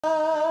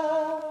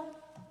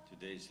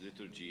today's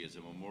liturgy is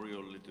a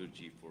memorial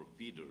liturgy for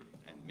Peter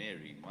and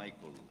Mary,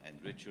 Michael, and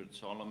Richard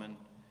Solomon,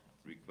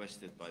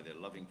 requested by their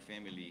loving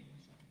family,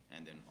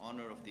 and in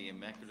honor of the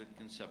Immaculate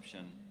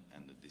Conception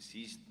and the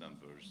deceased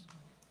members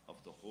of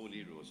the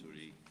Holy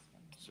Rosary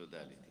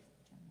Sodality.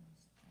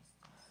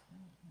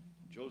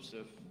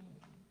 Joseph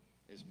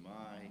is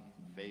my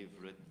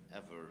favorite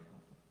ever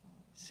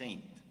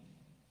saint.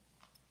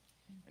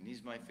 And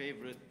he's my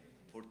favorite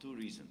for two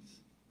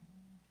reasons.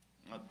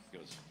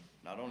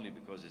 Not only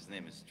because his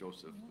name is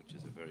Joseph, which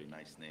is a very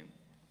nice name,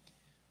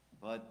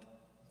 but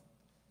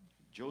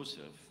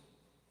Joseph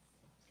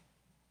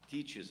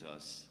teaches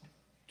us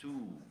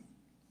two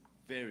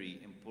very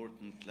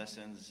important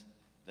lessons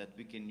that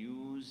we can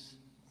use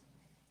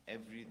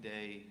every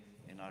day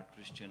in our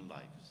Christian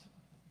lives.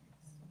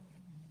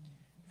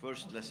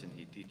 First lesson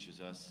he teaches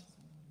us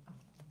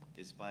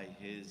is by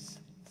his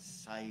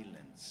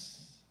silence.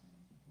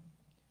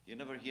 You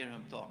never hear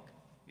him talk.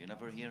 You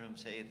never hear him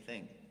say a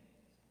thing.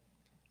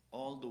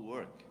 All the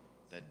work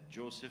that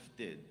Joseph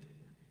did,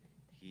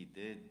 he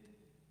did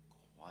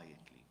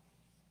quietly.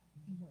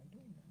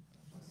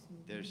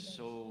 There's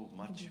so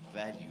much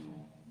value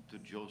to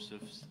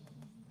Joseph's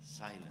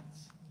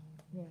silence.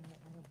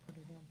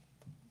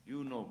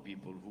 You know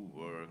people who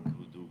work,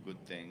 who do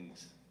good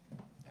things,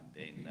 and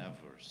they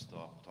never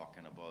stop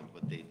talking about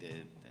what they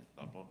did, and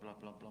blah, blah, blah,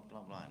 blah, blah, blah,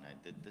 blah, and I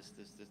did this,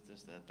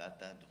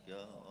 that, ya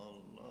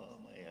Allah,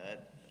 my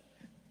head.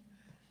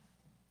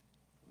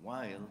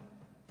 While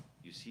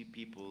you see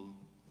people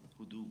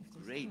who do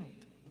great,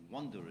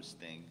 wondrous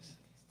things,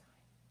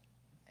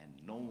 and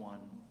no one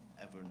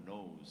ever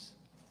knows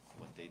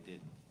what they did.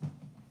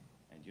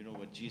 And you know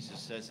what Jesus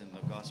says in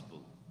the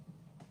gospel?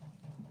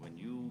 When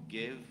you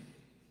give,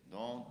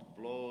 don't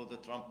blow the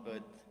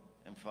trumpet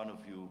in front of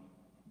you.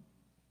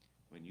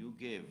 When you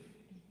give,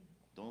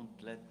 don't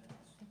let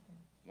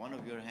one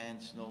of your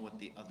hands know what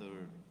the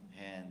other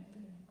hand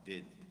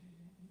did.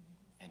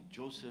 And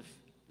Joseph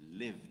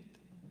lived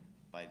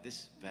by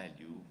this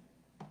value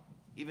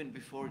even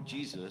before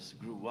Jesus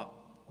grew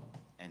up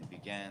and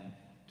began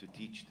to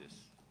teach this.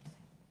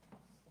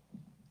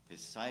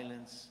 His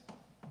silence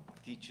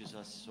teaches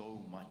us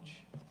so much.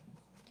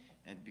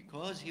 And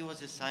because he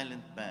was a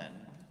silent man,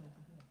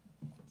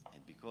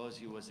 and because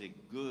he was a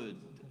good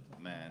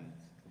man,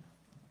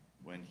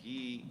 when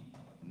he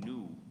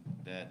knew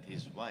that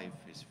his wife,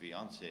 his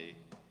fiancée,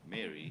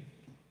 Mary,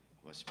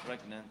 was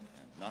pregnant,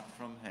 and not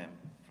from him,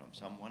 from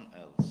someone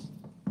else,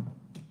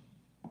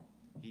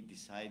 he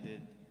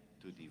decided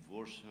to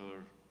divorce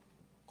her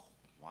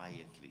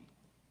quietly.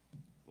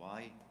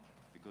 Why?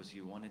 Because he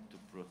wanted to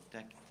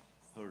protect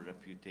her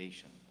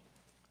reputation.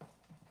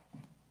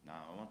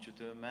 Now, I want you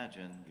to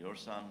imagine your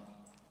son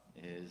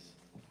is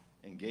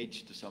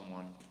engaged to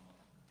someone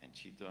and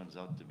she turns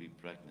out to be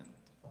pregnant.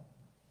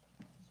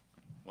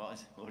 Well,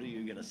 what are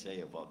you going to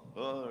say about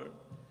her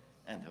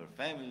and her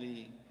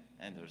family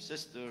and her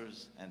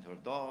sisters and her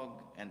dog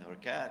and her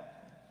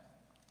cat?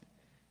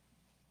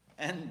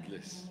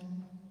 Endless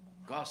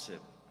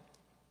gossip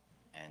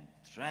and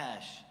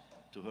trash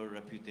to her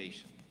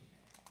reputation.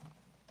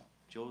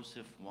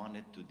 Joseph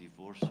wanted to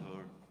divorce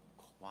her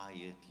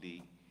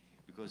quietly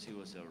because he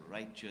was a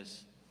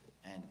righteous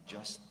and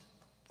just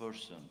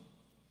person.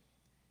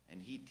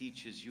 And he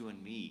teaches you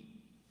and me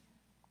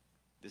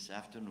this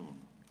afternoon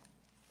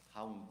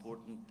how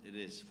important it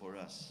is for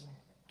us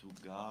to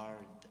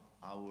guard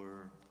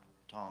our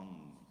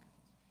tongue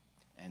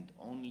and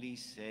only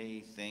say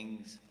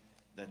things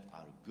that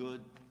are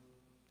good,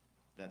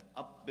 that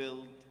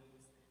upbuild,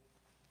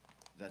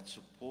 that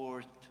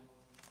support,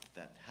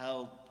 that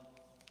help,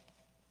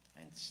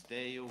 and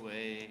stay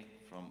away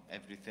from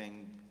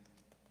everything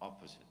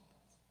opposite.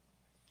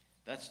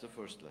 That's the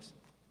first lesson.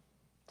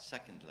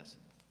 Second lesson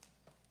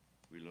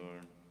we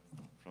learn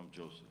from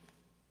Joseph.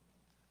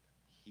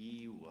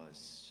 He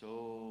was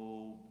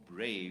so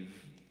brave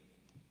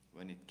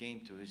when it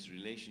came to his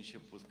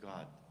relationship with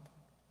God.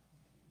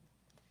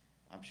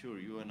 I'm sure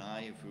you and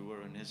I, if we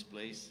were in his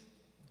place,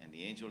 and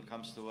the angel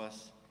comes to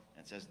us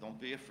and says, don't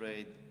be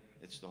afraid,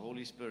 it's the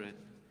Holy Spirit,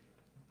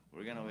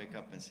 we're going to wake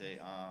up and say,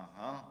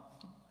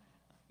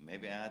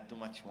 maybe I had too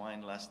much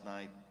wine last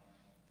night.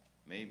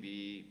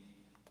 Maybe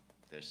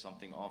there's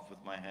something off with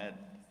my head,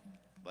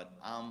 but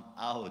I'm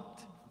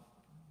out.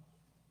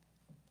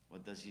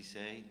 What does he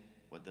say?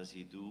 What does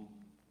he do?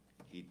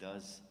 He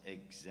does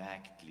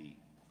exactly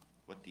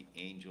what the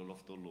angel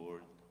of the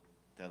Lord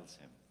tells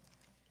him,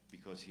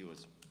 because he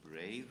was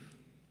brave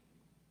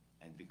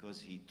and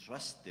because he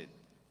trusted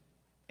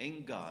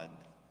in God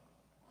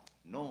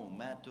no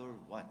matter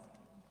what,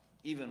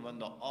 even when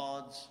the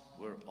odds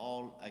were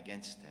all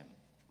against him.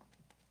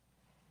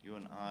 You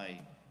and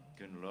I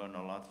can learn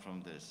a lot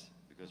from this,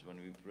 because when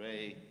we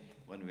pray,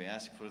 when we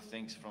ask for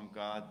things from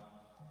God,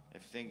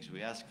 if things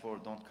we ask for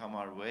don't come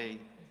our way,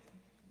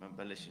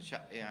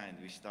 and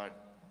we start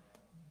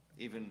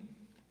even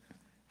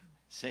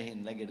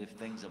saying negative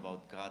things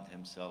about God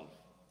himself.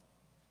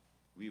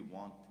 We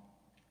want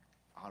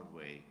our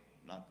way,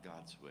 not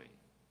God's way.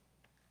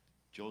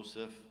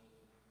 Joseph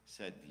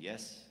said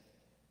yes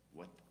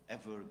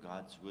whatever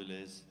God's will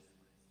is.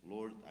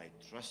 Lord, I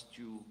trust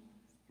you.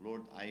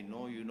 Lord, I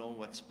know you know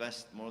what's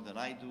best more than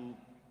I do.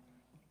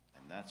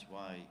 And that's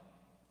why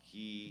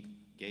he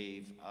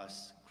gave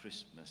us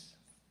Christmas.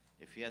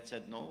 If he had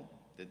said no,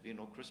 there'd be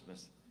no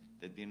Christmas.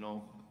 There'd be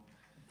no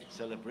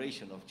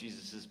celebration of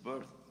Jesus'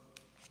 birth.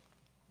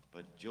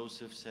 But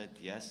Joseph said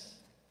yes,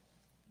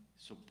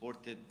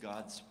 supported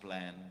God's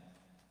plan,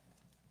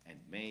 and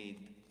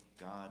made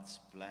God's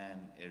plan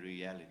a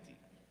reality.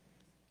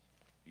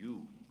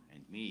 You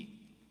and me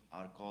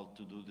are called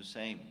to do the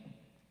same,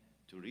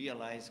 to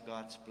realize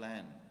God's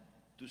plan,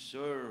 to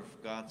serve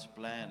God's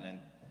plan and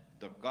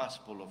the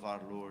gospel of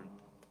our Lord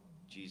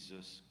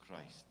Jesus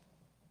Christ.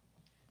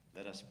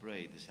 Let us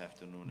pray this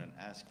afternoon and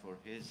ask for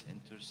his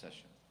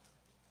intercession.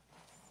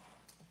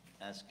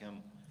 Ask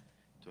him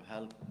to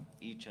help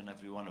each and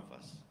every one of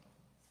us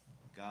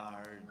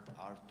guard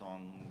our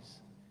tongues,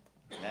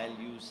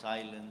 value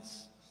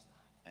silence,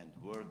 and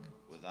work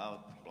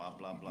without blah,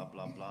 blah, blah,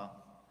 blah, blah,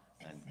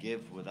 and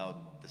give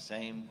without the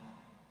same.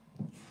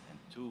 And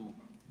two,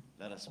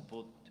 let us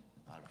put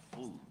our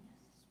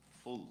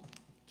full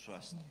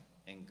trust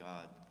in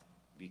God,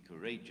 be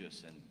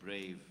courageous and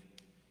brave,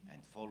 and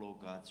follow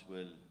God's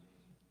will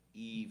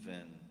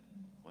even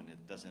when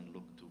it doesn't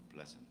look too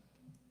pleasant.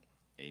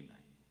 Amen.